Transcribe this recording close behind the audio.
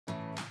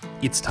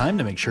It's time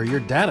to make sure your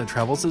data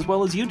travels as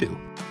well as you do.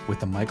 With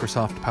the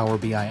Microsoft Power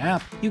BI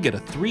app, you get a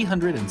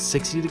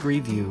 360-degree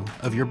view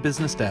of your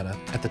business data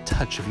at the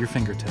touch of your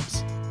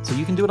fingertips, so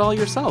you can do it all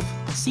yourself,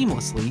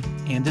 seamlessly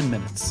and in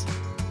minutes.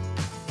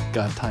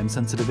 Got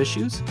time-sensitive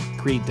issues?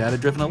 Create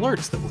data-driven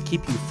alerts that will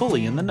keep you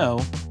fully in the know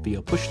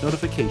via push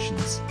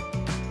notifications.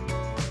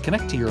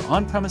 Connect to your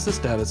on-premises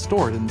data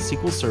stored in the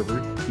SQL Server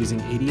using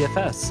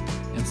ADFS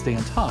and stay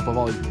on top of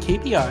all your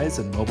KPIs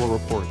and mobile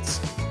reports.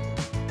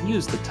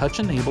 Use the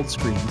touch-enabled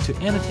screen to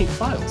annotate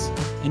files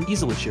and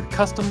easily share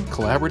custom,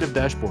 collaborative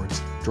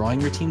dashboards, drawing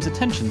your team's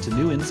attention to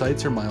new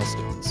insights or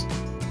milestones.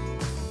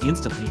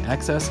 Instantly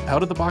access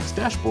out-of-the-box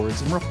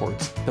dashboards and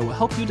reports that will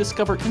help you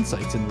discover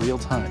insights in real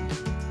time.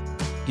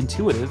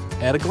 Intuitive,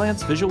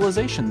 at-a-glance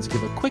visualizations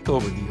give a quick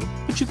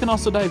overview, but you can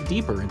also dive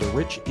deeper into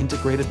rich,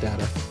 integrated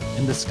data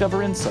and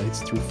discover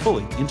insights through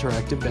fully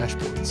interactive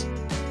dashboards.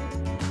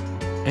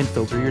 And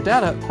filter your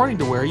data according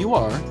to where you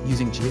are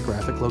using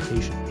geographic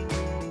location.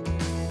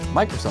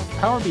 Microsoft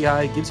Power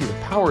BI gives you the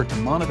power to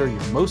monitor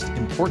your most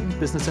important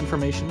business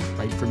information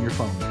right from your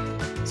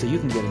phone, so you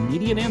can get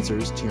immediate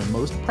answers to your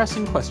most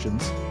pressing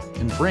questions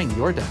and bring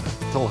your data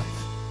to life.